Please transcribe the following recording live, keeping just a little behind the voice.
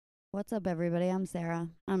What's up, everybody? I'm Sarah.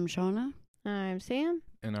 I'm Shauna. I'm Sam.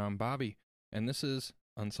 And I'm Bobby, and this is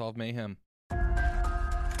Unsolved Mayhem.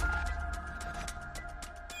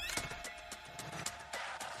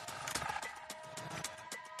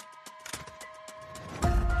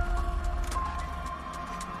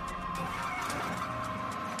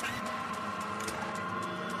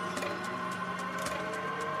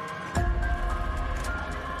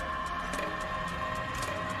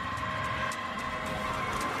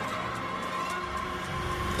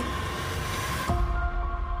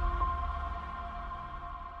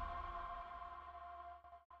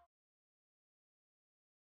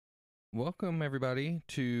 Welcome, everybody,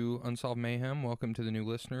 to Unsolved Mayhem. Welcome to the new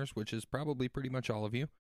listeners, which is probably pretty much all of you.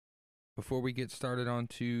 Before we get started on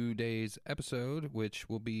today's episode, which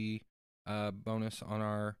will be a bonus on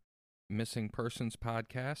our Missing Persons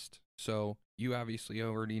podcast, so you obviously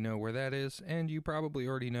already know where that is, and you probably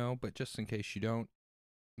already know, but just in case you don't,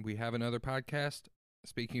 we have another podcast,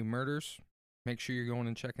 Speaking of Murders. Make sure you're going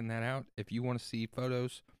and checking that out. If you want to see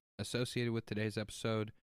photos associated with today's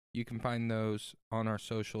episode, you can find those on our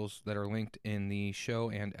socials that are linked in the show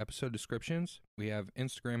and episode descriptions. We have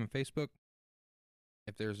Instagram and Facebook.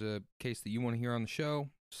 If there's a case that you want to hear on the show,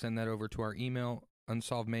 send that over to our email,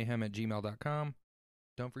 unsolvedmayhem@gmail.com.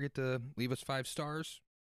 Don't forget to leave us 5 stars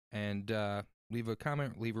and leave a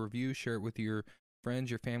comment, leave a review, share it with your friends,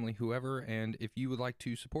 your family, whoever. And if you would like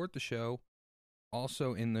to support the show,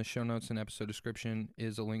 also in the show notes and episode description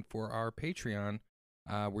is a link for our Patreon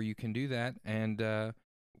where you can do that. And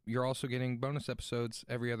you're also getting bonus episodes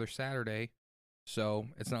every other Saturday, so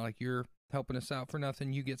it's not like you're helping us out for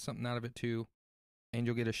nothing. You get something out of it too, and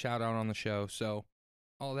you'll get a shout out on the show. So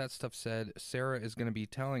all that stuff said, Sarah is going to be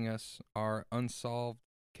telling us our unsolved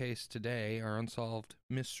case today, our unsolved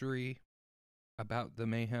mystery about the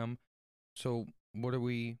mayhem. So what are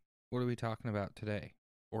we talking about today?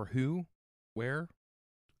 Or who? Where?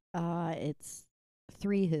 It's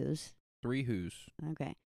 3 who's. 3 who's.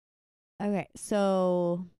 Okay,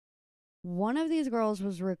 so one of these girls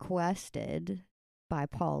was requested by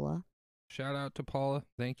Paula. Shout out to Paula.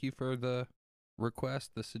 Thank you for the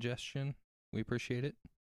request, the suggestion. We appreciate it.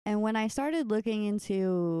 And when I started looking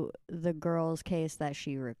into the girl's case that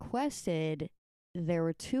she requested, there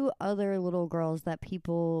were 2 other little girls that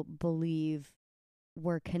people believe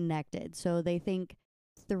were connected. So they think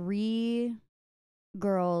 3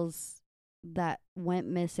 girls that went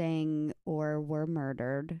missing or were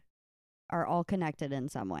murdered are all connected in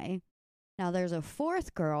some way. Now, there's a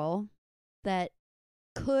 4th girl that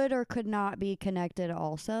could or could not be connected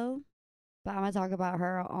also, but I'm going to talk about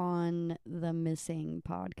her on the Missing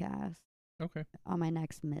podcast. Okay. On my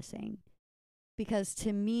next Missing. Because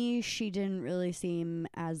to me, she didn't really seem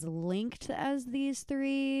as linked as these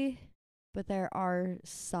 3, but there are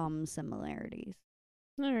some similarities.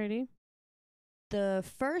 Alrighty. The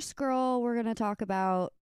first girl we're going to talk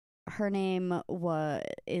about, her name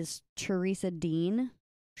is Teresa Dean.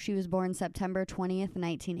 She was born September 20th,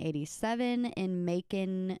 1987 in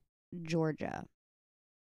Macon, Georgia.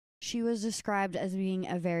 She was described as being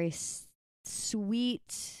a very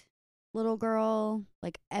sweet little girl,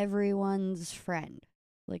 like everyone's friend.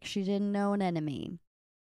 Like she didn't know an enemy.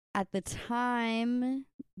 At the time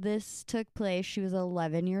this took place, she was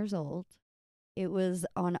 11 years old. It was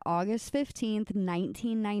on August 15th,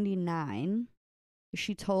 1999.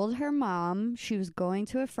 She told her mom she was going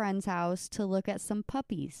to a friend's house to look at some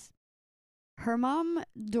puppies. Her mom,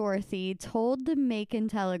 Dorothy, told the Macon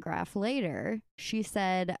Telegraph later, she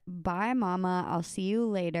said, "Bye, Mama, I'll see you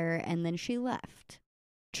later," and then she left.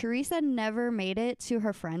 Teresa never made it to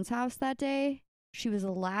her friend's house that day. She was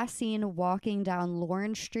last seen walking down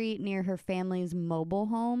Lawrence Street near her family's mobile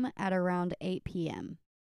home at around 8 p.m.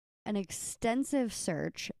 An extensive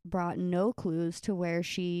search brought no clues to where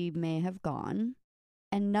she may have gone.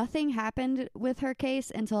 And nothing happened with her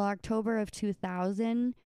case until October of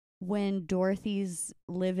 2000 when Dorothy's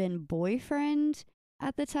live-in boyfriend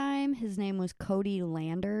at the time, his name was Cody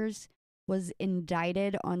Landers, was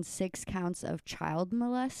indicted on 6 counts of child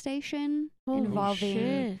molestation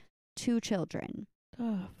involving 2 children.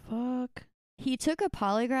 The fuck? He took a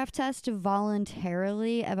polygraph test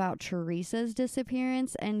voluntarily about Teresa's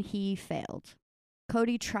disappearance and he failed.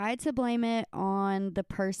 Cody tried to blame it on the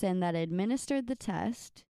person that administered the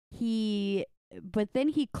test. But then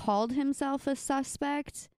he called himself a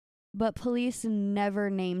suspect, but police never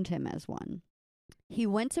named him as one. He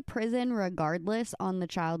went to prison regardless on the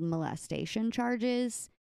child molestation charges,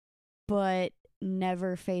 but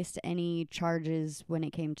never faced any charges when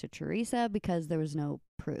it came to Teresa because there was no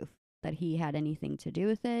proof that he had anything to do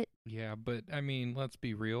with it. Yeah, but I mean, let's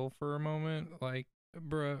be real for a moment. Like,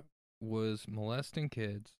 bruh was molesting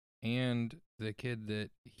kids, and the kid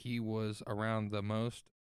that he was around the most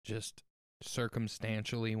just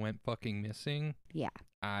circumstantially went fucking missing. Yeah.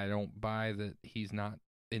 I don't buy that he's not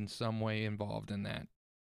in some way involved in that.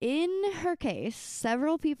 In her case,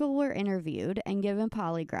 several people were interviewed and given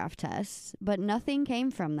polygraph tests, but nothing came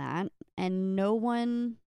from that, and no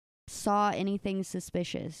one saw anything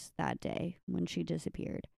suspicious that day when she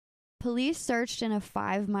disappeared. Police searched in a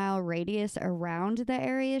 5-mile radius around the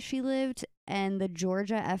area she lived, and the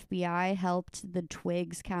Georgia FBI helped the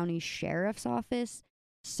Twiggs County Sheriff's Office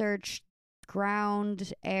search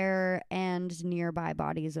ground, air, and nearby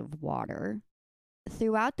bodies of water.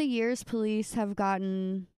 Throughout the years, police have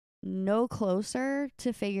gotten no closer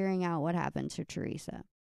to figuring out what happened to Teresa.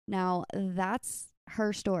 Now, that's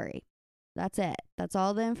her story. That's it. That's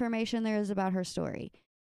all the information there is about her story.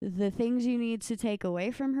 The things you need to take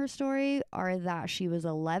away from her story are that she was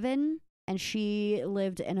 11 and she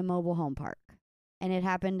lived in a mobile home park. And it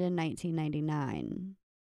happened in 1999.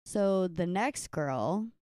 So the next girl,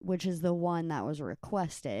 which is the one that was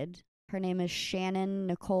requested, her name is Shannon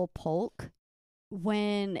Nicole Polk.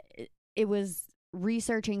 When it was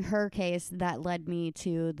researching her case that led me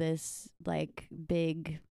to this like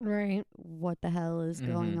big Right. what the hell is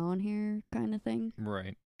going on here kind of thing.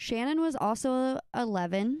 Right. Shannon was also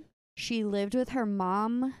 11. She lived with her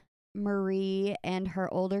mom, Marie, and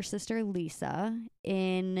her older sister, Lisa,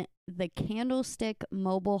 in the Candlestick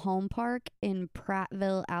Mobile Home Park in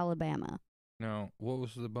Prattville, Alabama. Now, what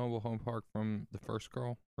was the mobile home park from the first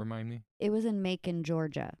girl? Remind me. It was in Macon,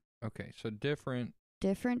 Georgia. Okay, so different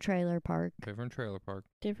Trailer park. trailer park.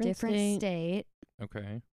 Different state.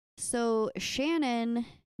 Okay. So Shannon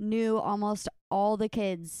knew almost all the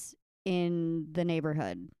kids in the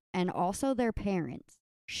neighborhood and also their parents.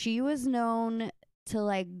 She was known to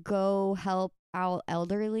like go help out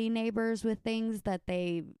elderly neighbors with things that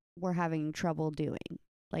they were having trouble doing.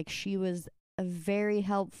 Like she was a very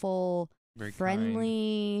helpful, Very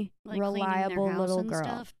friendly, Like cleaning their reliable house little and girl.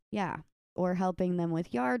 stuff? Yeah. Or helping them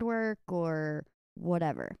with yard work or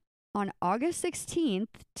whatever. On August 16th,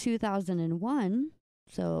 2001,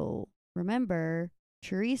 so remember,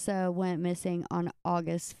 Teresa went missing on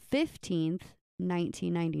August 15th,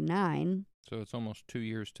 1999. So it's almost 2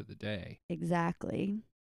 years to the day. Exactly.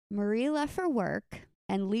 Marie left for work,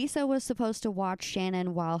 and Lisa was supposed to watch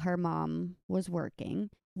Shannon while her mom was working.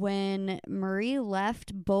 When Marie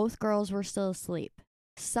left, both girls were still asleep.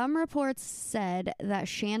 Some reports said that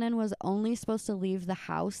Shannon was only supposed to leave the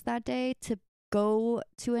house that day to go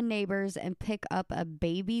to a neighbor's and pick up a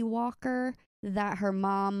baby walker that her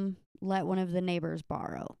mom let one of the neighbors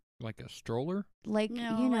borrow. Like a stroller? Like,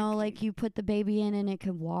 No, you know, like- like you put the baby in and it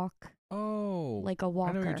can walk Oh. like a I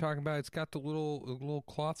walker. know what you're talking about. It's got the little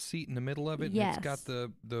cloth seat in the middle of it. Yes. And it's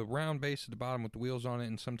got the round base at the bottom with the wheels on it,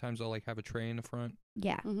 and sometimes they'll like have a tray in the front.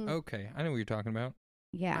 Yeah. Mhm. Okay, I know what you're talking about.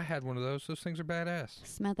 I Yeah. had one of those. Those things are badass.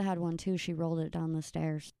 Samantha had one too. She rolled it down the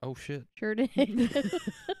stairs. Oh shit. Sure did.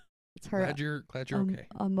 It's her Glad you're okay.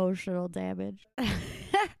 emotional damage.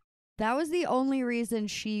 That was the only reason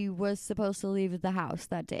she was supposed to leave the house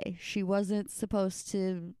that day. She wasn't supposed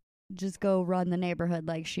to just go run the neighborhood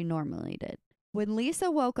like she normally did. When Lisa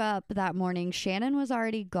woke up that morning, Shannon was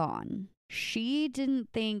already gone. She didn't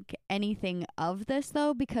think anything of this,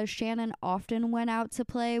 though, because Shannon often went out to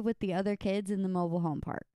play with the other kids in the mobile home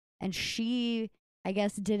park. And she, I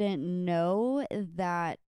guess, didn't know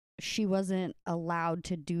that she wasn't allowed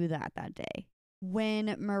to do that day.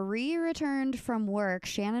 When Marie returned from work,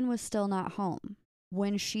 Shannon was still not home.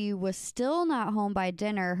 When she was still not home by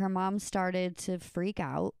dinner, her mom started to freak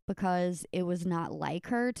out because it was not like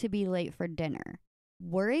her to be late for dinner.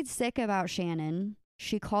 Worried sick about Shannon,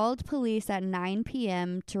 she called police at 9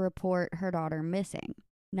 p.m. to report her daughter missing.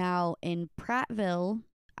 Now, in Prattville,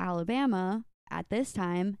 Alabama, at this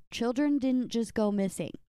time, children didn't just go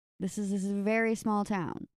missing. This is a very small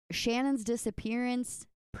town. Shannon's disappearance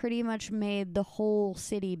pretty much made the whole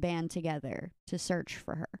city band together to search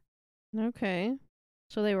for her. Okay.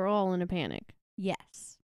 So they were all in a panic.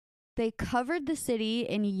 Yes. They covered the city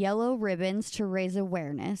in yellow ribbons to raise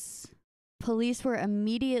awareness. Police were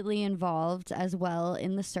immediately involved as well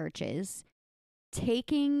in the searches,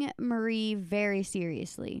 taking Marie very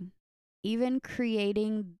seriously, even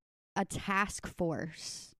creating a task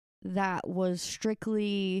force that was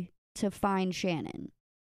strictly to find Shannon.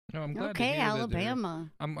 No, I'm glad to Okay, hear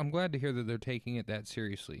Alabama. I'm glad to hear that they're taking it that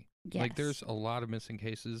seriously. Yes. Like, there's a lot of missing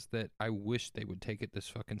cases that I wish they would take it this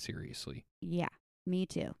fucking seriously. Yeah, me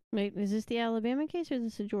too. Wait, is this the Alabama case or is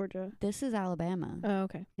this the Georgia? This is Alabama. Oh,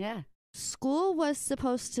 okay. Yeah. School was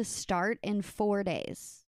supposed to start in 4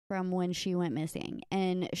 days, from when she went missing.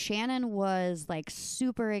 And Shannon was like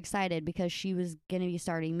super excited because she was going to be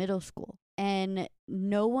starting middle school. And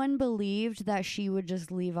no one believed that she would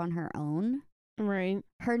just leave on her own. Right.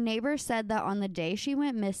 Her neighbor said that on the day she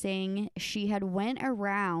went missing, she had went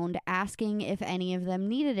around asking if any of them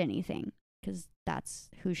needed anything, because that's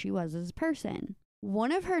who she was as a person.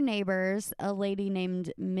 One of her neighbors, a lady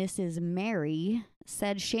named Mrs. Mary,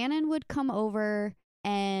 said Shannon would come over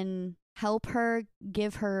and help her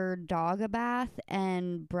give her dog a bath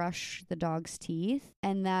and brush the dog's teeth,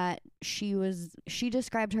 and that she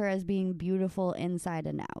described her as being beautiful inside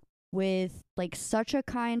and out, with like such a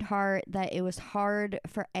kind heart that it was hard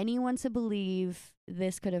for anyone to believe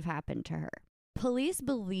this could have happened to her. Police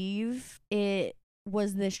believe it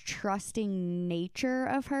was this trusting nature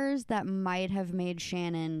of hers that might have made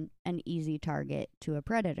Shannon an easy target to a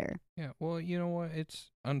predator. Yeah, well, you know what?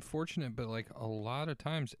 It's unfortunate, but like a lot of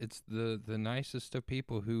times it's the nicest of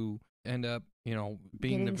people who end up, you know,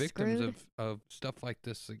 being Getting the victims screwed. of stuff like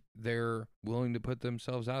this. Like, they're willing to put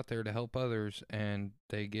themselves out there to help others, and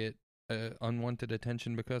they get unwanted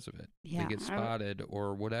attention because of it. Yeah. They get spotted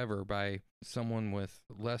or whatever by someone with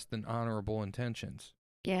less than honorable intentions.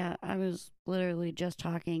 Yeah, I was literally just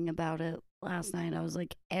talking about it last night. I was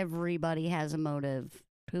like, everybody has a motive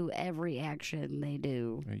to every action they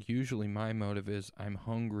do. Usually my motive is I'm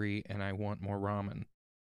hungry and I want more ramen.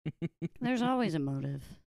 There's always a motive.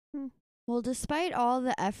 Well, despite all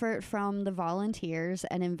the effort from the volunteers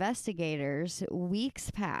and investigators,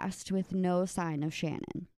 weeks passed with no sign of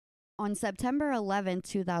Shannon. On September 11th,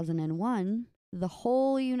 2001, the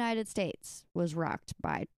whole United States was rocked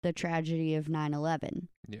by the tragedy of 9/11.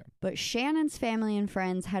 Yeah. But Shannon's family and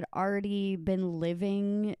friends had already been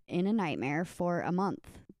living in a nightmare for a month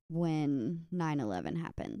when 9/11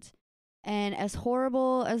 happened. And as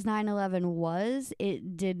horrible as 9/11 was,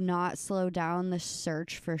 it did not slow down the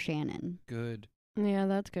search for Shannon. Good. Yeah,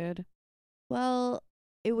 that's good. Well,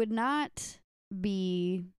 it would not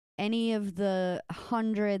be any of the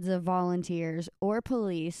hundreds of volunteers or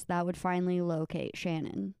police that would finally locate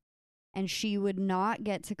Shannon. And she would not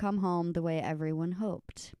get to come home the way everyone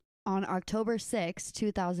hoped. On October 6,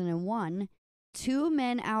 2001, two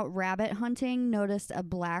men out rabbit hunting noticed a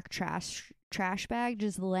black trash bag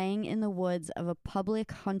just laying in the woods of a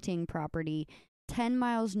public hunting property 10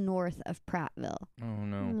 miles north of Prattville. Oh,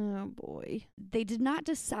 no. Oh, boy. They did not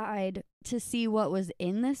decide to see what was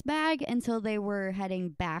in this bag until they were heading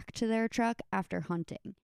back to their truck after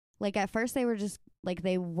hunting. Like, at first they were just, like,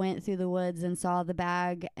 they went through the woods and saw the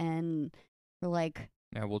bag and were like,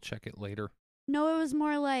 Yeah, we'll check it later. no, it was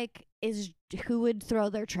more like, who would throw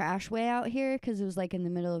their trash way out here? Because it was, like, in the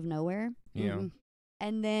middle of nowhere. Yeah. Mhm.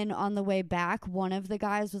 And then on the way back, one of the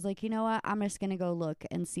guys was like, you know what? I'm just going to go look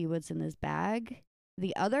and see what's in this bag.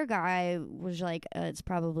 The other guy was like, it's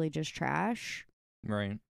probably just trash.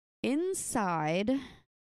 Right. Inside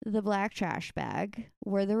the black trash bag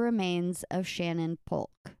were the remains of Shannon Polk.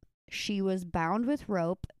 She was bound with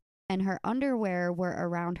rope and her underwear were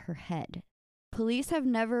around her head. Police have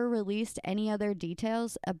never released any other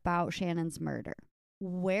details about Shannon's murder.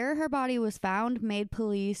 Where her body was found made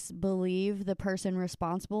police believe the person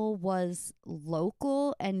responsible was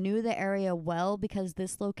local and knew the area well because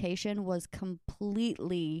this location was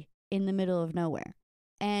completely in the middle of nowhere.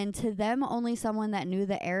 And to them, only someone that knew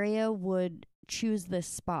the area would choose this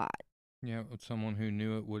spot. Yeah, someone who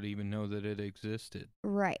knew it would even know that it existed.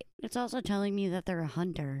 Right. It's also telling me that they're a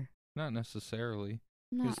hunter. Not necessarily.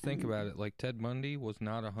 Because think about it, like Ted Bundy was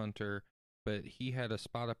not a hunter, but he had a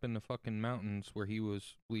spot up in the fucking mountains where he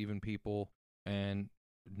was leaving people, and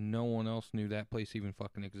no one else knew that place even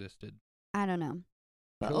fucking existed. I don't know.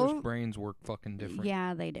 But Killers' brains work fucking different.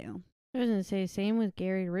 Yeah, they do. I was going to say, same with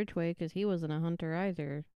Gary Ridgway, because he wasn't a hunter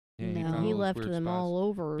either. Yeah, No. found all He those left weird them spots. all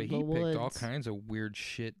over But the he woods. picked all kinds of weird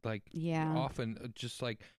shit, like Yeah. often just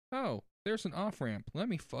like, oh, there's an off-ramp. Let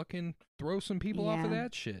me fucking throw some people off of Yeah.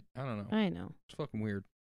 that shit. I don't know. I know. It's fucking weird.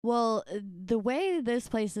 Well, the way this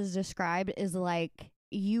place is described is like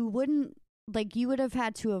you would have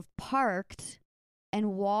had to have parked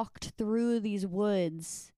and walked through these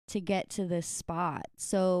woods to get to this spot.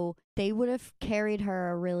 So they would have carried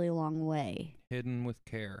her a really long way. Hidden with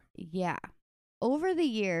care. Yeah. Over the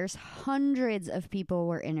years, hundreds of people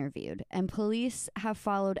were interviewed, and police have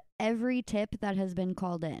followed every tip that has been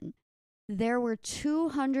called in. There were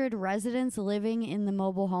 200 residents living in the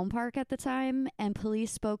mobile home park at the time, and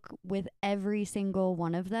police spoke with every single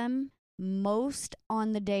one of them, most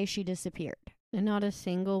on the day she disappeared. And not a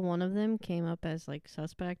single one of them came up as, like,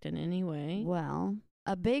 suspect in any way. Well,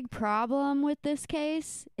 a big problem with this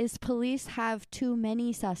case is police have too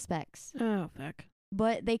many suspects, Oh, fuck.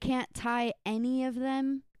 but they can't tie any of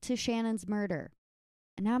them to Shannon's murder.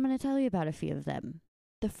 And now I'm going to tell you about a few of them.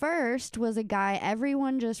 The first was a guy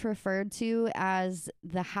everyone just referred to as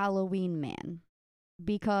the Halloween Man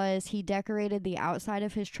because he decorated the outside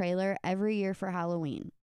of his trailer every year for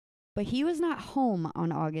Halloween. But he was not home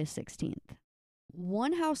on August 16th.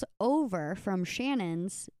 One house over from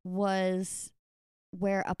Shannon's was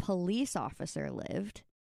where a police officer lived,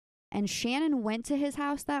 and Shannon went to his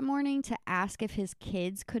house that morning to ask if his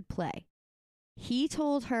kids could play. He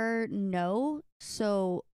told her no,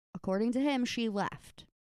 so according to him, she left.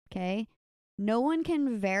 Okay? No one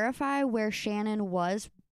can verify where Shannon was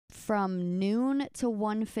from noon to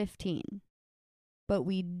 1:15. But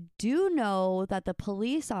we do know that the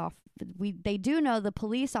police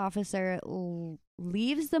officer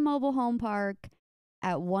leaves the mobile home park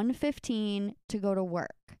at 1:15 to go to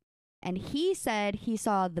work. And he said he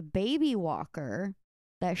saw the baby walker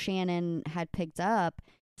that Shannon had picked up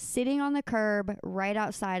sitting on the curb right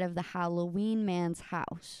outside of the Halloween man's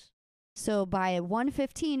house. So by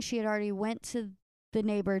 1:15, she had already went to the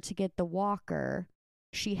neighbor to get the walker.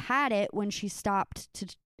 She had it when she stopped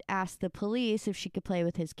to ask the police if she could play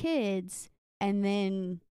with his kids. And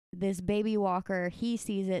then this baby walker, he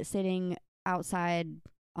sees it sitting outside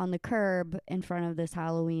on the curb in front of this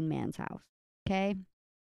Halloween man's house. Okay?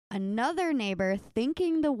 Another neighbor,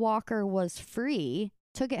 thinking the walker was free,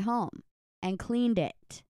 took it home and cleaned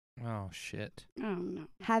it. Oh, shit. Oh, no.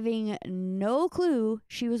 Having no clue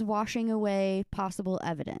she was washing away possible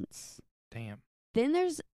evidence. Damn. Then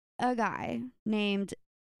there's a guy named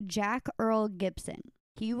Jack Earl Gibson.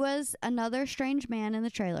 He was another strange man in the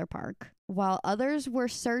trailer park. While others were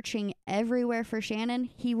searching everywhere for Shannon,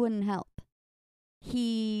 he wouldn't help.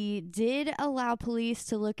 He did allow police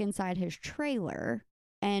to look inside his trailer,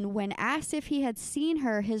 and when asked if he had seen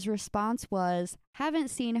her, his response was, "Haven't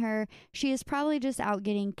seen her. She is probably just out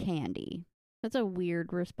getting candy." That's a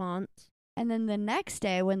weird response. And then the next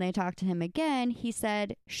day, when they talked to him again, he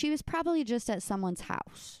said she was probably just at someone's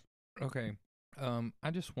house. Okay. I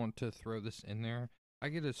just want to throw this in there. I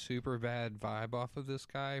get a super bad vibe off of this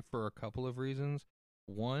guy for a couple of reasons.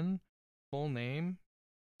 One, full name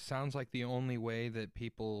sounds like the only way that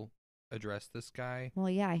people address this guy. Well,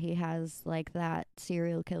 yeah, he has like that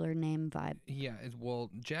serial killer name vibe. Yeah, well,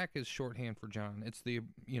 Jack is shorthand for John. It's the,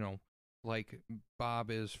 like Bob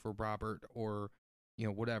is for Robert or,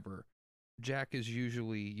 whatever. Jack is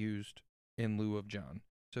usually used in lieu of John.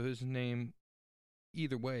 So his name,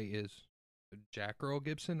 either way, is Jack Earl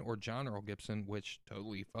Gibson or John Earl Gibson, which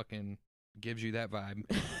totally fucking gives you that vibe.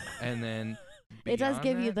 And then It does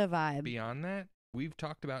give you that- the vibe. Beyond that, we've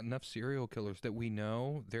talked about enough serial killers that we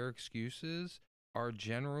know their excuses are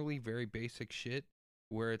generally very basic shit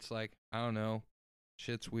where it's like, I don't know,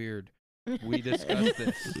 shit's weird. We discussed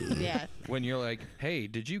this. Yeah. When you're like, hey,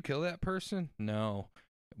 did you kill that person? No.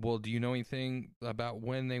 Well, do you know anything about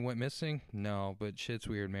when they went missing? No, but shit's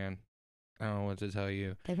weird, man. I don't know what to tell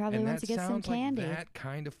you. They probably And went that to get some sounds like candy. that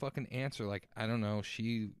kind of fucking answer. Like, I don't know,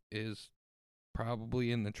 she is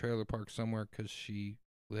probably in the trailer park somewhere because she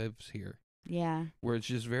lives here. Yeah. Where it's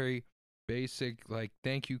just very basic, like,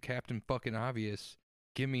 thank you, Captain fucking Obvious.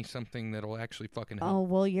 Give me something that'll actually fucking help. Oh,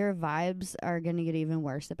 well, your vibes are going to get even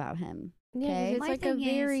worse about him. Yeah, 'cause Okay. it's My like a thing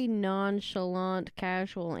very nonchalant,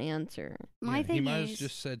 casual answer. My He thing might is, have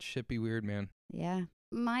just said shit be weird, man. Yeah.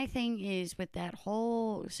 my thing is with that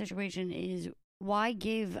whole situation is why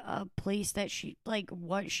give a place that she, like,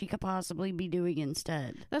 what she could possibly be doing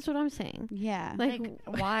instead? That's what I'm saying. Yeah. Like,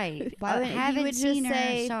 Why? Why would- I he haven't would just seen her.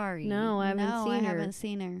 say, Sorry. no, I haven't no, seen I her. haven't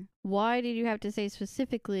seen her. Why did you have to say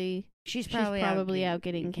specifically She's she's probably, out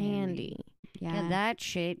getting candy? Yeah. Yeah, that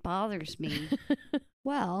shit bothers me.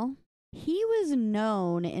 Well, he was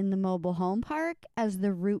known in the mobile home park as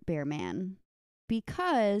the root beer man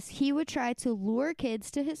because he would try to lure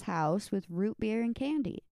kids to his house with root beer and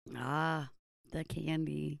candy. Ah, the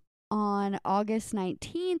candy. On August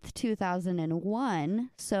 19th,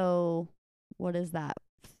 2001, so what is that,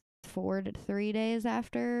 3 days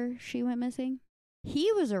after she went missing?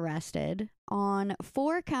 He was arrested on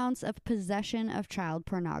 4 counts of possession of child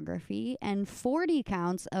pornography and 40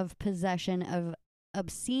 counts of possession of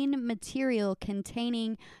obscene material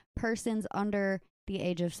containing persons under the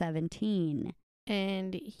age of 17.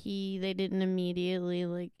 And they didn't immediately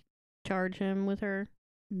like charge him with her.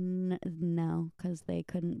 No, because they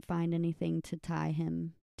couldn't find anything to tie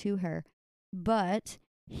him to her. But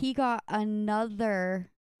he got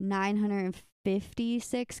another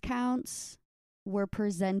 956 counts were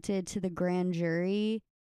presented to the grand jury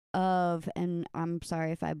of, and I'm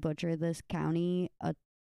sorry if I butcher this county,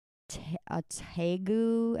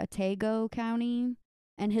 Otago County,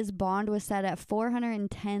 and his bond was set at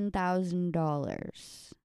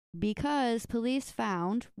 $410,000. because police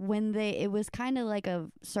found it was kind of like a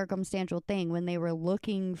circumstantial thing when they were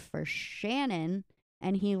looking for Shannon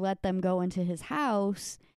and he let them go into his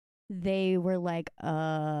house. They were like,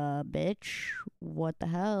 bitch, what the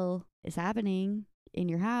hell is happening in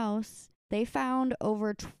your house? They found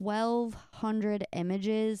over 1,200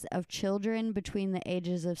 images of children between the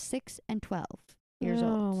ages of 6 and 12 years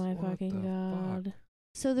old. Oh my What fucking the god. fuck?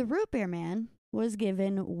 So the root beer man was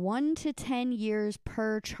given 1 to 10 years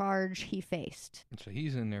per charge he faced. So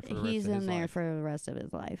he's in there for the rest He's of his in there life. for the rest of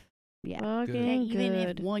his life. Yeah. Fucking Even if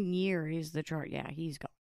good. 1 year is the chart, yeah, he's gone.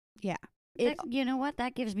 Yeah. You know what?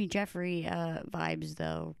 That gives me Jeffrey vibes,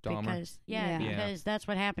 though. Dahmer. Because, Yeah. because that's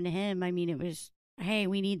what happened to him. I mean, it was, hey,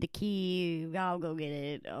 we need the key. I'll go get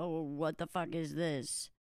it. Oh, what the fuck is this?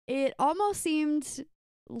 It almost seemed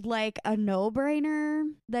like a no-brainer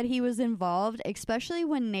that he was involved, especially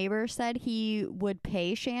when neighbors said he would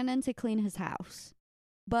pay Shannon to clean his house.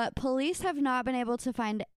 But police have not been able to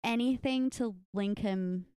find anything to link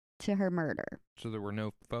him to her murder. So there were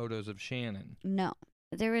no photos of Shannon. No.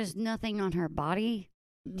 There was nothing on her body,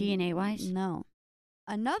 DNA-wise? No.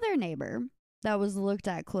 Another neighbor that was looked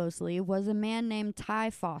at closely was a man named Ty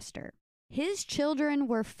Foster. His children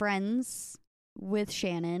were friends with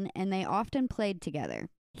Shannon, and they often played together.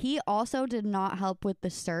 He also did not help with the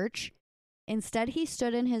search. Instead, he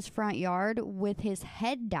stood in his front yard with his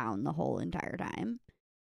head down the whole entire time.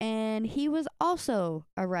 And he was also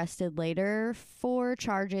arrested later for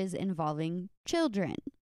charges involving children.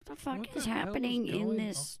 What the fuck What is the hell is happening in going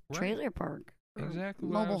this on? Right. trailer park? Or Exactly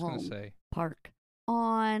what I mobile was going home to say. park.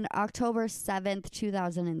 On October 7th,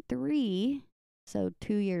 2003, so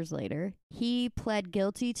 2 years later, he pled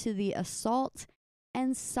guilty to the assault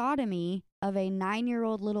and sodomy of a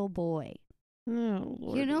 9-year-old little boy. Oh,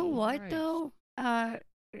 You know lordy. what, Christ. though?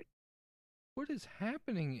 What is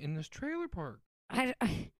happening in this trailer park?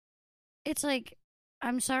 It's like,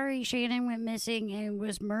 I'm sorry Shannon went missing and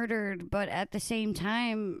was murdered, but at the same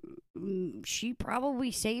time, she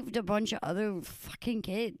probably saved a bunch of other fucking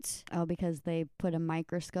kids. Oh, because they put a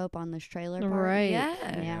microscope on this trailer park? Right.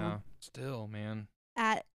 Yeah. Still, man.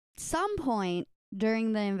 At some point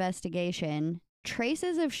during the investigation,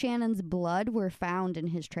 traces of Shannon's blood were found in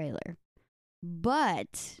his trailer.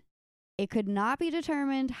 But it could not be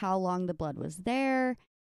determined how long the blood was there,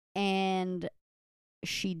 and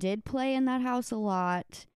she did play in that house a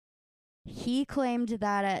lot. He claimed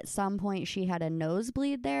that at some point she had a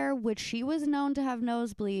nosebleed there, which she was known to have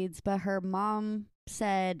nosebleeds, but her mom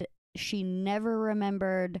said she never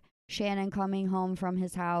remembered Shannon coming home from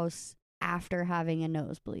his house after having a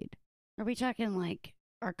nosebleed. Are we talking like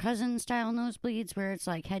our cousin style nosebleeds where it's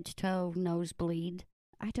like head to toe nosebleed?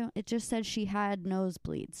 It just said she had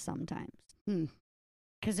nosebleeds sometimes.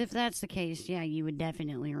 Because if that's the case, yeah, you would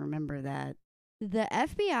definitely remember that. The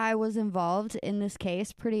FBI was involved in this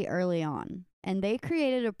case pretty early on, and they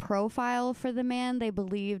created a profile for the man they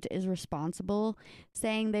believed is responsible,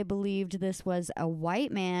 saying they believed this was a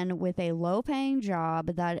white man with a low-paying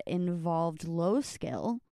job that involved low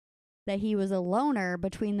skill, that he was a loner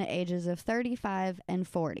between the ages of 35 and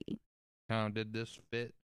 40. Now, did this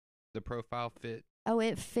fit? The profile fit Oh,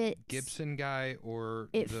 it fits. Gibson guy or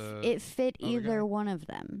It fit other either guy? one of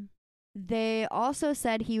them. They also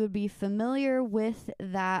said he would be familiar with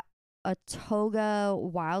that Atoga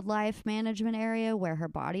wildlife management area where her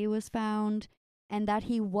body was found, and that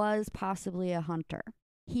he was possibly a hunter.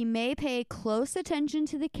 He may pay close attention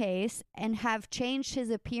to the case and have changed his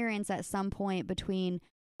appearance at some point between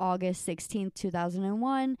August 16th,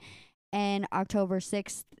 2001 and October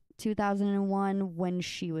 6th, 2001 when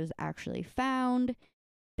she was actually found.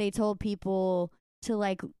 They told people to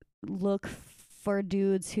look for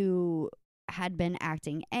dudes who had been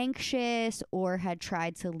acting anxious or had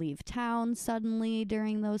tried to leave town suddenly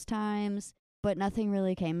during those times, but nothing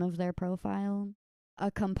really came of their profile. A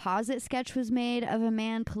composite sketch was made of a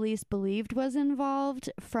man police believed was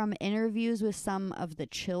involved from interviews with some of the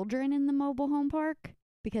children in the mobile home park,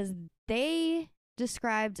 because they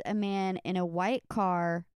described a man in a white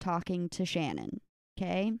car talking to Shannon.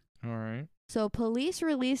 Okay? All right. So police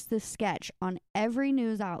released the sketch on every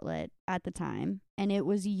news outlet at the time, and it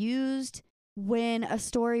was used when a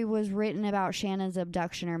story was written about Shannon's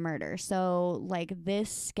abduction or murder. So,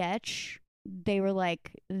 this sketch, they were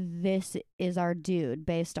like, this is our dude,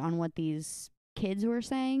 based on what these kids were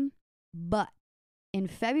saying. But in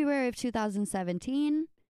February of 2017,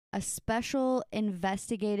 a special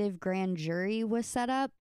investigative grand jury was set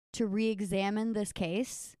up to re-examine this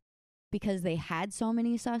case. Because they had so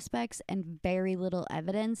many suspects and very little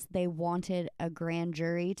evidence, they wanted a grand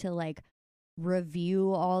jury to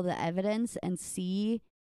review all the evidence and see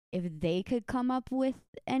if they could come up with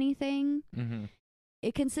anything. Mm-hmm.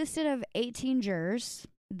 It consisted of 18 jurors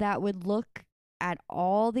that would look at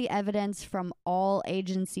all the evidence from all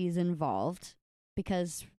agencies involved,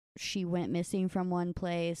 because she went missing from one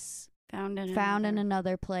place, Found in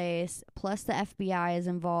another place, plus the FBI is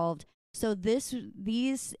involved. So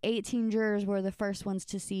these 18 jurors were the first ones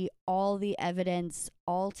to see all the evidence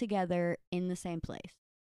all together in the same place.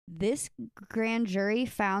 This grand jury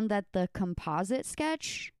found that the composite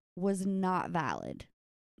sketch was not valid.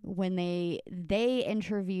 When they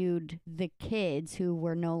interviewed the kids who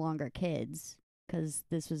were no longer kids, because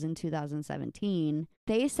this was in 2017,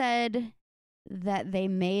 they said that they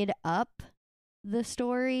made up the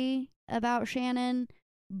story about Shannon,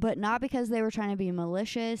 but not because they were trying to be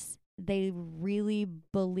malicious. They really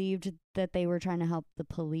believed that they were trying to help the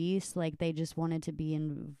police. Like, they just wanted to be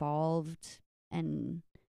involved and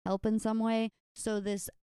help in some way. So this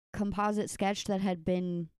composite sketch that had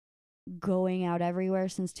been going out everywhere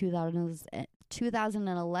since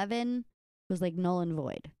 2011 was like null and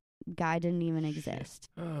void. Guy didn't even exist.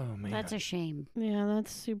 Oh, man. That's a shame. Yeah,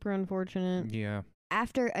 that's super unfortunate. Yeah.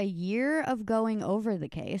 After a year of going over the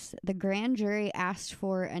case, the grand jury asked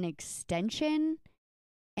for an extension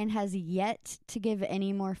and has yet to give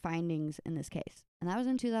any more findings in this case. And that was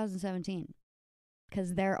in 2017,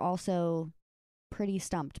 because they're also pretty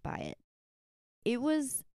stumped by it. It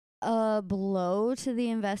was a blow to the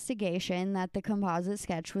investigation that the composite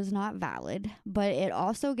sketch was not valid, but it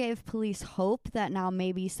also gave police hope that now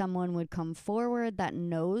maybe someone would come forward that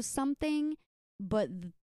knows something. But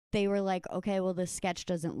they were like, okay, well, this sketch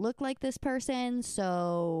doesn't look like this person,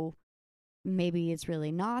 so maybe it's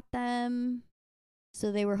really not them.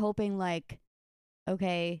 So they were hoping, like,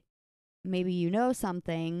 okay, maybe you know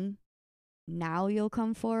something. Now you'll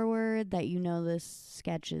come forward that you know this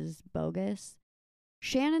sketch is bogus.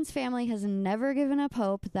 Shannon's family has never given up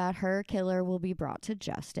hope that her killer will be brought to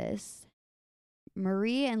justice.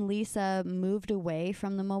 Marie and Lisa moved away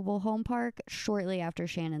from the mobile home park shortly after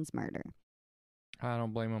Shannon's murder. I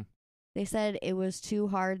don't blame them. They said it was too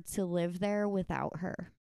hard to live there without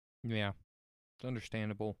her. Yeah. It's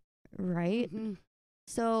understandable. Right? Mhm.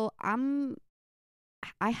 So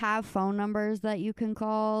I have phone numbers that you can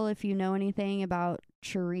call if you know anything about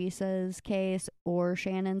Teresa's case or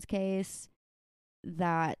Shannon's case,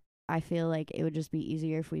 that I feel like it would just be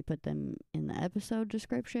easier if we put them in the episode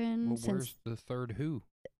description. Well, where's the third who?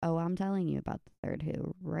 Oh, I'm telling you about the third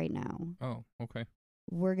who right now. Oh, okay.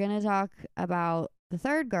 We're going to talk about the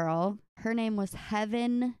third girl. Her name was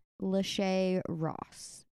Heaven Lachey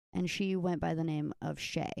Ross, and she went by the name of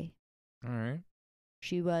Shay. All right.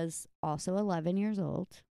 She was also 11 years old.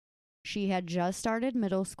 She had just started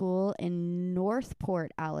middle school in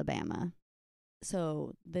Northport, Alabama.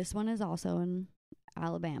 So this one is also in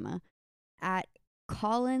Alabama, at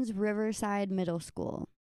Collins Riverside Middle School.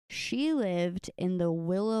 She lived in the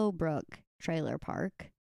Willowbrook trailer park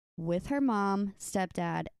with her mom,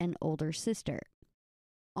 stepdad, and older sister.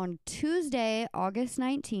 On Tuesday, August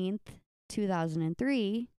 19th,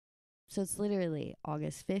 2003, so it's literally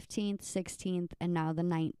August 15th, 16th, and now the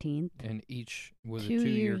 19th. And each was 2 a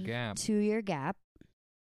 2-year years. gap. 2-year gap.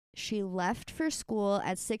 She left for school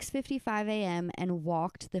at 6:55 a.m. and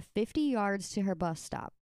walked the 50 yards to her bus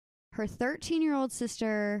stop. Her 13-year-old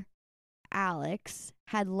sister, Alex,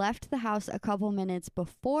 had left the house a couple minutes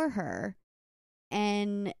before her,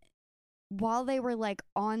 and while they were like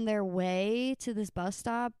on their way to this bus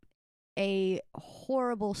stop, a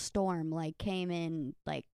horrible storm like came in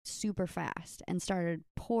like super fast and started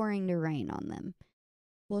pouring the rain on them.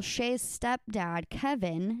 Well, Shay's stepdad,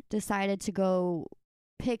 Kevin, decided to go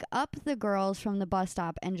pick up the girls from the bus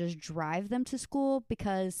stop and just drive them to school,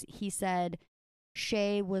 because he said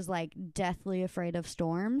Shay was like deathly afraid of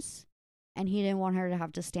storms and he didn't want her to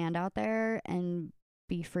have to stand out there and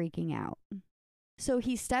be freaking out. So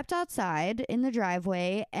he stepped outside in the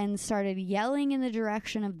driveway and started yelling in the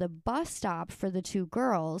direction of the bus stop for the two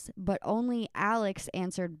girls, but only Alex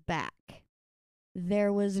answered back.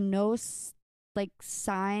 There was no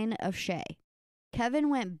sign of Shay. Kevin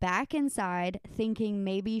went back inside thinking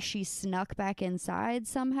maybe she snuck back inside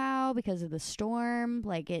somehow because of the storm.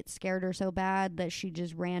 Like, it scared her so bad that she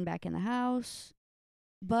just ran back in the house.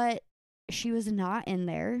 But she was not in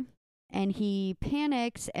there. And he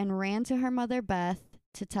panicked and ran to her mother, Beth,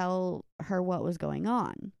 to tell her what was going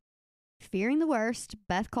on. Fearing the worst,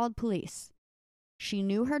 Beth called police. She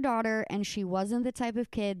knew her daughter, and she wasn't the type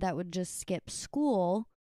of kid that would just skip school.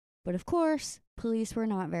 But of course, police were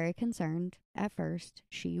not very concerned at first.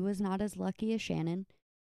 She was not as lucky as Shannon.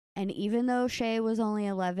 And even though Shay was only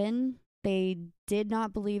 11, they did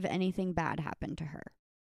not believe anything bad happened to her.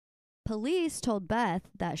 Police told Beth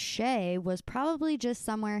that Shay was probably just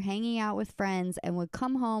somewhere hanging out with friends and would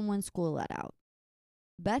come home when school let out.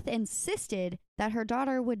 Beth insisted that her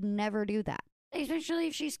daughter would never do that. Especially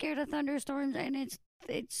if she's scared of thunderstorms and it's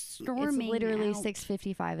storming. It's literally out.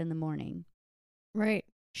 6:55 in the morning. Right.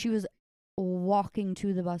 She was walking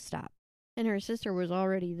to the bus stop. And her sister was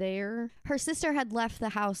already there. Her sister had left the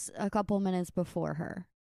house a couple minutes before her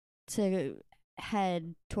to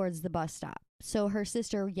head towards the bus stop. So her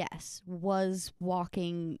sister, yes, was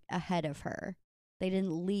walking ahead of her. They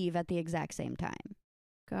didn't leave at the exact same time.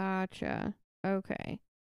 Gotcha. Okay.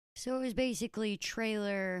 So it was basically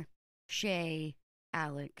Trailer, Shay,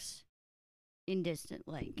 Alex in Distant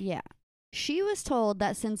Lake. Yeah. She was told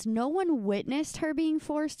that since no one witnessed her being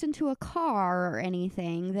forced into a car or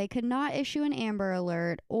anything, they could not issue an Amber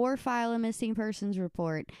Alert or file a missing persons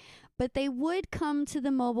report, but they would come to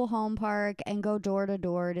the mobile home park and go door to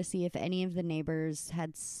door to see if any of the neighbors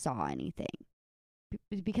had saw anything.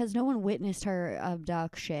 Because no one witnessed her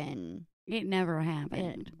abduction. It never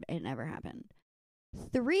happened. It never happened.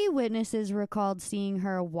 3 witnesses recalled seeing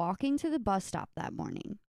her walking to the bus stop that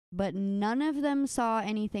morning, but none of them saw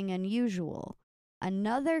anything unusual.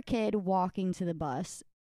 Another kid walking to the bus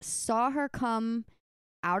saw her come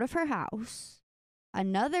out of her house.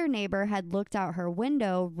 Another neighbor had looked out her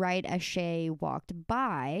window right as Shay walked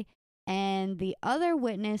by, and the other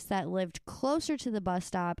witness that lived closer to the bus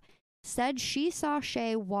stop said she saw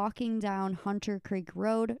Shay walking down Hunter Creek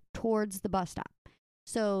Road towards the bus stop.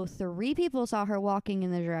 So 3 people saw her walking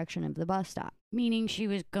in the direction of the bus stop. Meaning she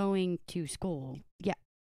was going to school. Yeah.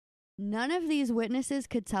 None of these witnesses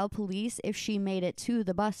could tell police if she made it to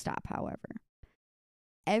the bus stop, however.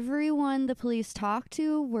 Everyone the police talked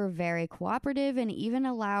to were very cooperative and even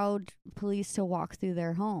allowed police to walk through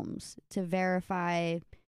their homes to verify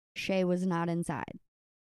Shay was not inside.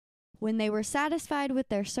 When they were satisfied with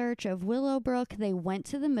their search of Willowbrook, they went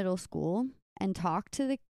to the middle school and talked to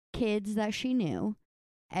the kids that she knew.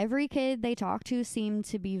 Every kid they talked to seemed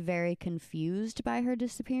to be very confused by her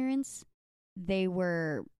disappearance. They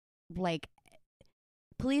were like,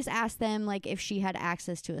 police asked them like if she had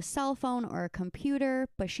access to a cell phone or a computer,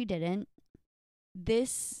 but she didn't.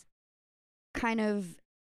 This kind of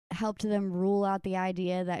helped them rule out the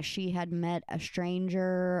idea that she had met a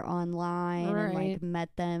stranger online and like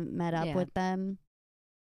met up with them.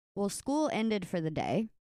 Well, school ended for the day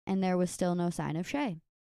and there was still no sign of Shay.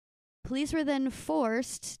 Police were then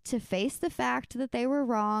forced to face the fact that they were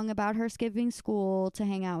wrong about her skipping school to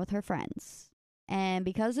hang out with her friends. And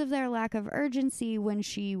because of their lack of urgency when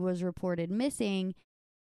she was reported missing,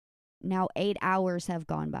 now 8 hours have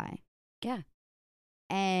gone by. Yeah.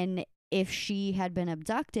 And if she had been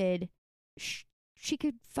abducted, she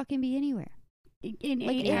could fucking be anywhere. In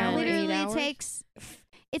Like 8 it hours. literally 8 hours?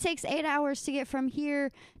 takes 8 hours to get from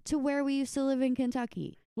here to where we used to live in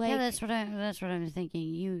Kentucky. Like, yeah, that's what I'm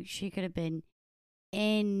thinking. She could have been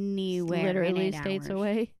anywhere. Literally in 8 states hours.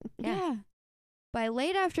 away. yeah. By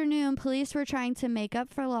late afternoon, police were trying to make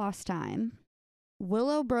up for lost time.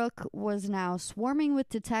 Willowbrook was now swarming with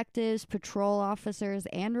detectives, patrol officers,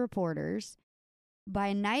 and reporters.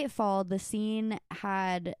 By nightfall, the scene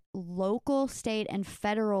had local, state, and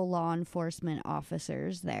federal law enforcement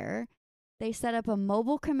officers there. They set up a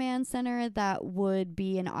mobile command center that would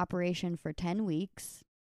be in operation for 10 weeks.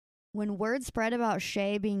 When word spread about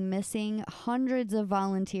Shay being missing, hundreds of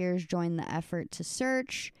volunteers joined the effort to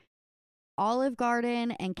search. Olive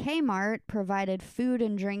Garden and Kmart provided food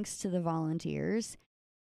and drinks to the volunteers.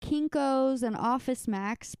 Kinko's and Office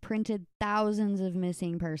Max printed thousands of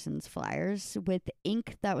missing persons flyers with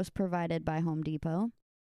ink that was provided by Home Depot.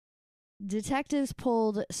 Detectives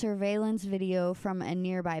pulled surveillance video from a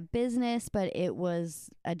nearby business, but it was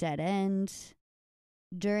a dead end.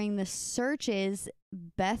 During the searches,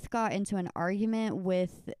 Beth got into an argument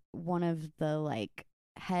with one of the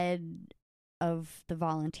head of the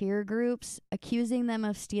volunteer groups, accusing them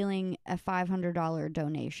of stealing a $500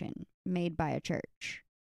 donation made by a church.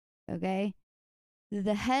 Okay?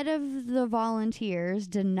 The head of the volunteers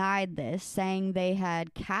denied this, saying they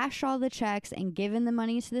had cashed all the checks and given the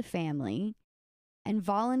money to the family. And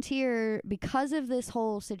because of this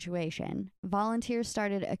whole situation, volunteers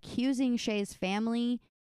started accusing Shay's family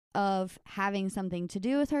of having something to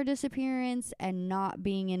do with her disappearance and not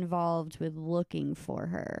being involved with looking for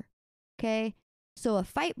her. Okay? So a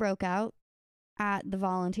fight broke out at the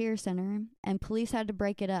volunteer center, and police had to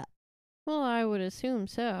break it up. Well, I would assume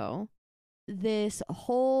so. This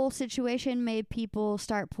whole situation made people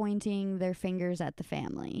start pointing their fingers at the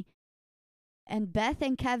family. And Beth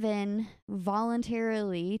and Kevin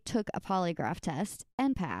voluntarily took a polygraph test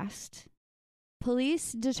and passed.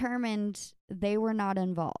 Police determined they were not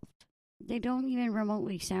involved. They don't even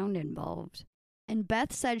remotely sound involved. And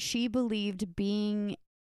Beth said she believed being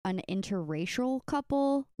an interracial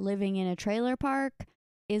couple living in a trailer park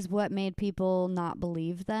is what made people not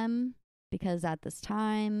believe them, because at this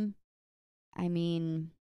time, I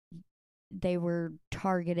mean, they were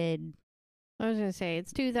targeted. I was going to say,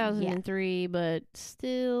 it's 2003, but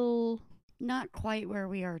still. Not quite where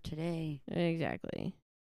we are today. Exactly.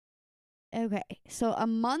 Okay, so a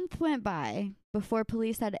month went by before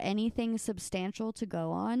police had anything substantial to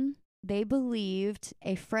go on. They believed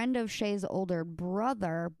a friend of Shay's older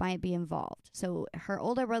brother might be involved. So her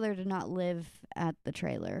older brother did not live at the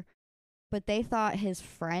trailer, but they thought his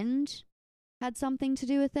friend had something to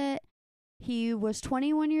do with it. He was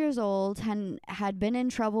 21 years old and had been in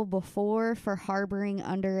trouble before for harboring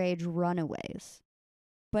underage runaways.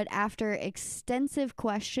 But after extensive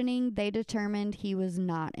questioning, they determined he was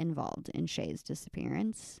not involved in Shay's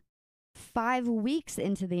disappearance. 5 weeks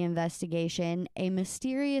into the investigation, a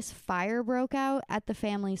mysterious fire broke out at the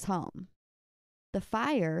family's home. The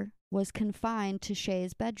fire was confined to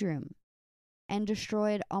Shay's bedroom and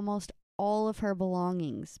destroyed almost all of her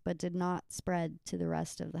belongings, but did not spread to the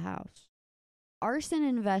rest of the house. Arson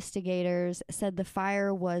investigators said the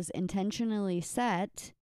fire was intentionally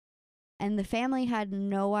set, and the family had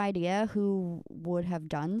no idea who would have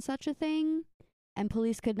done such a thing, and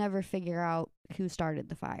police could never figure out who started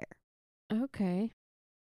the fire. Okay.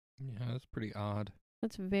 Yeah, that's pretty odd.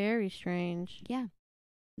 That's very strange. Yeah.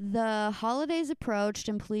 The holidays approached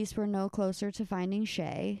and police were no closer to finding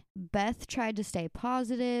Shay. Beth tried to stay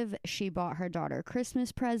positive. She bought her daughter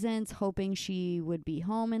Christmas presents, hoping she would be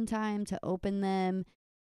home in time to open them,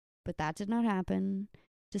 but that did not happen.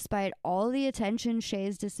 Despite all the attention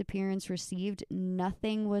Shay's disappearance received,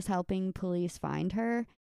 nothing was helping police find her.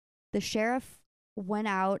 The sheriff went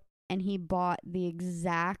out and he bought the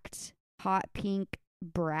exact hot pink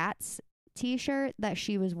Bratz t-shirt that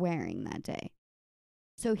she was wearing that day.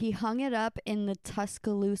 So he hung it up in the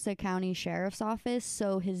Tuscaloosa County Sheriff's Office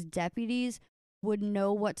so his deputies would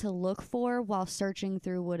know what to look for while searching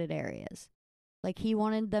through wooded areas. Like, he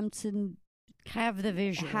wanted them to Have the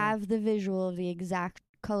visual. have the visual of the exact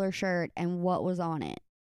color shirt and what was on it.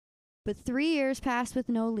 But 3 years passed with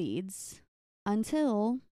no leads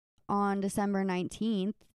until on December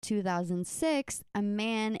 19th, 2006, a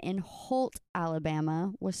man in Holt,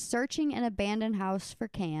 Alabama, was searching an abandoned house for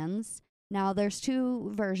cans. Now, there's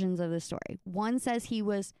two versions of the story. One says he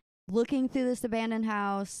was looking through this abandoned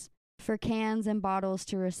house for cans and bottles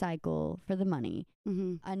to recycle for the money.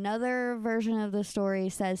 Mm-hmm. Another version of the story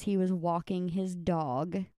says he was walking his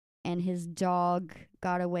dog, and his dog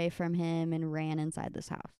got away from him and ran inside this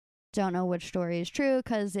house. Don't know which story is true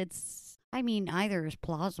because it's... I mean, either is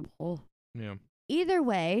plausible. Yeah. Either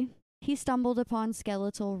way, he stumbled upon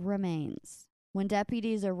skeletal remains. When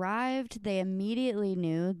deputies arrived, they immediately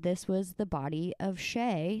knew this was the body of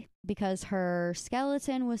Shay because her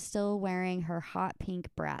skeleton was still wearing her hot pink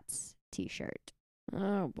Bratz t-shirt.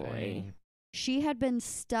 Oh, boy. Dang. She had been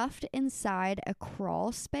stuffed inside a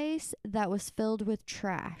crawl space that was filled with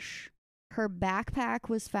trash. Her backpack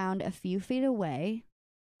was found a few feet away,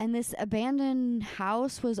 and this abandoned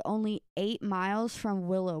house was only 8 miles from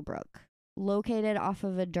Willowbrook, located off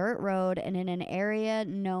of a dirt road and in an area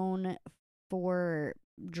known for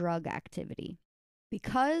drug activity.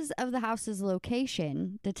 Because of the house's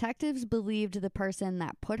location, detectives believed the person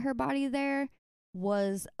that put her body there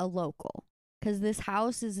was a local. Because this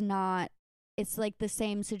house is not, it's like the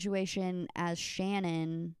same situation as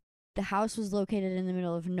Shannon. The house was located in the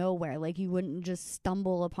middle of nowhere. Like, you wouldn't just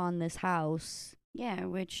stumble upon this house. Yeah,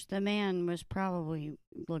 which the man was probably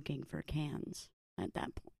looking for cans at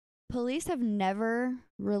that point. Police have never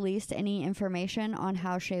released any information on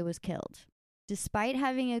how Shay was killed. Despite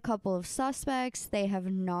having a couple of suspects, they have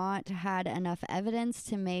not had enough evidence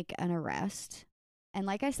to make an arrest. And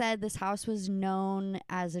like I said, this house was known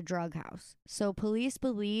as a drug house. So police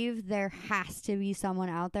believe there has to be someone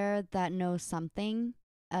out there that knows something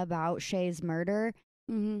about Shay's murder.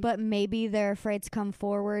 Mm-hmm. But maybe they're afraid to come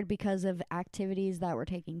forward because of activities that were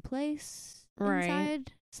taking place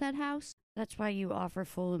inside said house. That's why you offer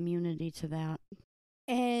full immunity to that.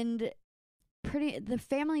 And the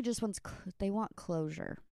family just wants, they want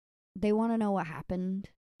closure. They want to know what happened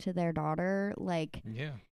to their daughter. Like,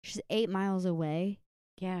 Yeah. she's 8 miles away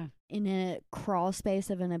Yeah. in a crawl space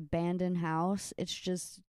of an abandoned house. It's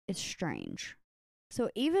strange. So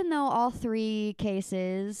even though all 3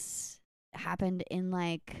 cases happened in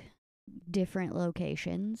like different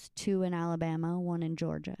locations, 2 in Alabama, 1 in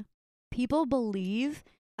Georgia, people believe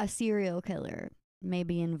a serial killer may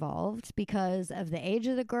be involved because of the age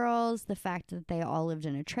of the girls, the fact that they all lived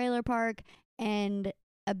in a trailer park, and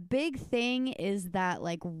a big thing is that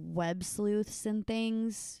like web sleuths and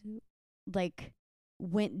things like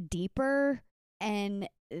went deeper, and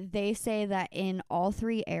they say that in all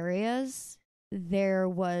three areas there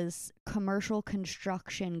was commercial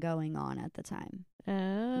construction going on at the time.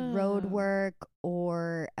 Road work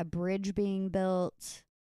or a bridge being built,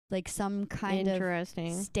 like some kind of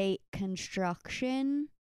Interesting. state construction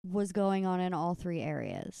was going on in all three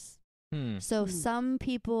areas. So some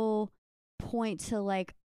people point to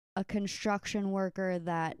like a construction worker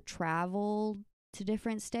that traveled to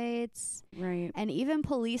different states. Right. And even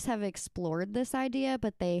police have explored this idea,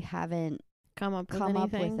 but they haven't Come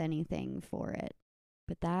up with anything for it.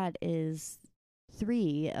 But that is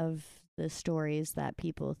 3 of the stories that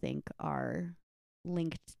people think are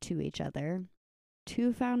linked to each other.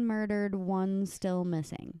 2 found murdered, 1 still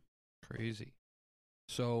missing. Crazy.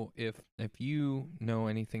 So if you know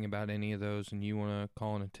anything about any of those and you want to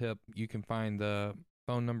call in a tip, you can find the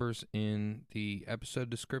phone numbers in the episode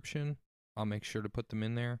description. I'll make sure to put them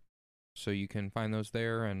in there so you can find those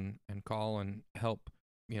there and call and help,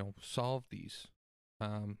 solve these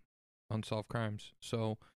unsolved crimes.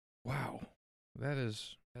 So, wow,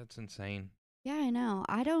 that's insane. Yeah, I know.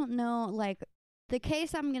 I don't know, like, the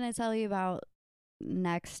case I'm going to tell you about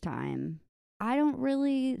next time, I don't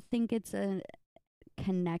really think it's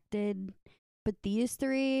connected, but these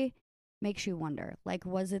 3 makes you wonder. Like,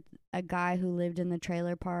 was it a guy who lived in the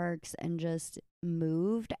trailer parks and just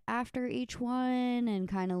moved after each one and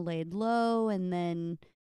kind of laid low?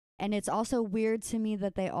 And it's also weird to me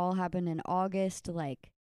that they all happened in August,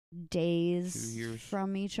 like days 2 years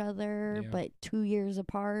from each other, Yeah. but 2 years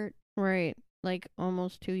apart. Right. Like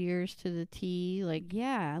almost 2 years to the T. Like,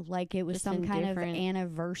 Yeah, like it was just some in kind of different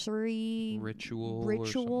anniversary ritual or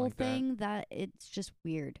something like thing that it's just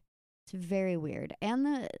weird. It's very weird.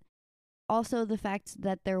 And also the fact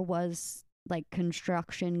that there was like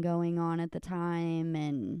construction going on at the time,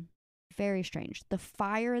 and very strange. The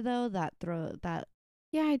fire though, that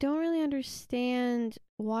yeah, I don't really understand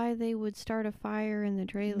why they would start a fire in the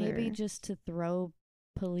trailer. maybe just to throw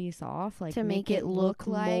police off, like to make it look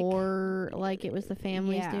like more like it was the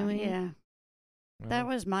family's doing. Yeah. that. That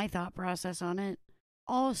was my thought process on it.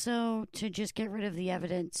 Also, to just get rid of the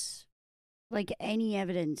evidence, like any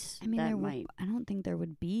evidence I mean, that might. I don't think there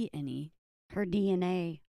would be any. Her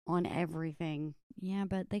DNA on everything. Yeah,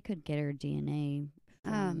 but they could get her DNA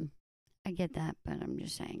from I get that, but I'm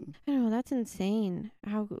just saying. I don't know, that's insane.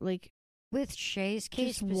 How, like, With Shay's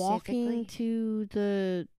case just walking specifically, to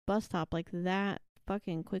the bus stop like that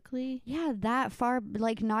fucking quickly. Yeah, that far,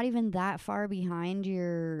 like not even that far behind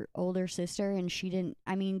your older sister, and she didn't.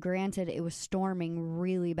 I mean, granted, it was storming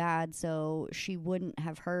really bad, so she wouldn't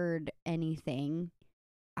have heard anything.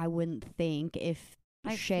 I wouldn't think if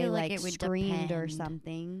I Shay feel like like it would screamed or depend.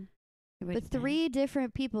 something. it would But 3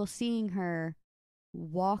 different people seeing her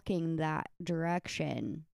walking that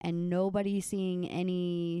direction and nobody seeing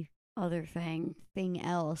anything other thing.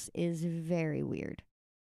 else is very weird.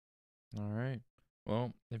 All right.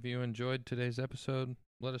 Well, if you enjoyed today's episode,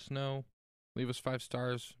 let us know. Leave us 5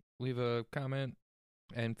 stars. Leave a comment.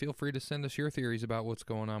 And feel free to send us your theories about what's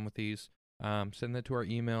going on with these. Send that to our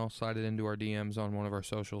email. Slide it into our DMs on one of our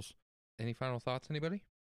socials. Any final thoughts, anybody?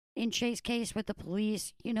 In Shay's case with the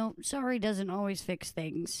police, sorry doesn't always fix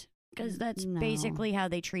things. Because that's No. basically how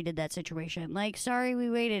they treated that situation. Like, sorry we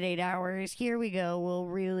waited 8 hours. Here we go. We'll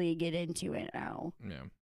really get into it now. Yeah.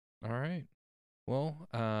 All right. Well,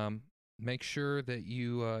 make sure that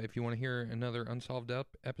you, if you want to hear another Unsolved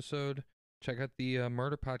episode, check out the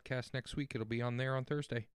murder podcast next week. It'll be on there on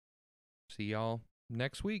Thursday. See y'all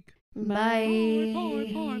next week. Bye.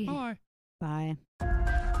 Bye. Bye.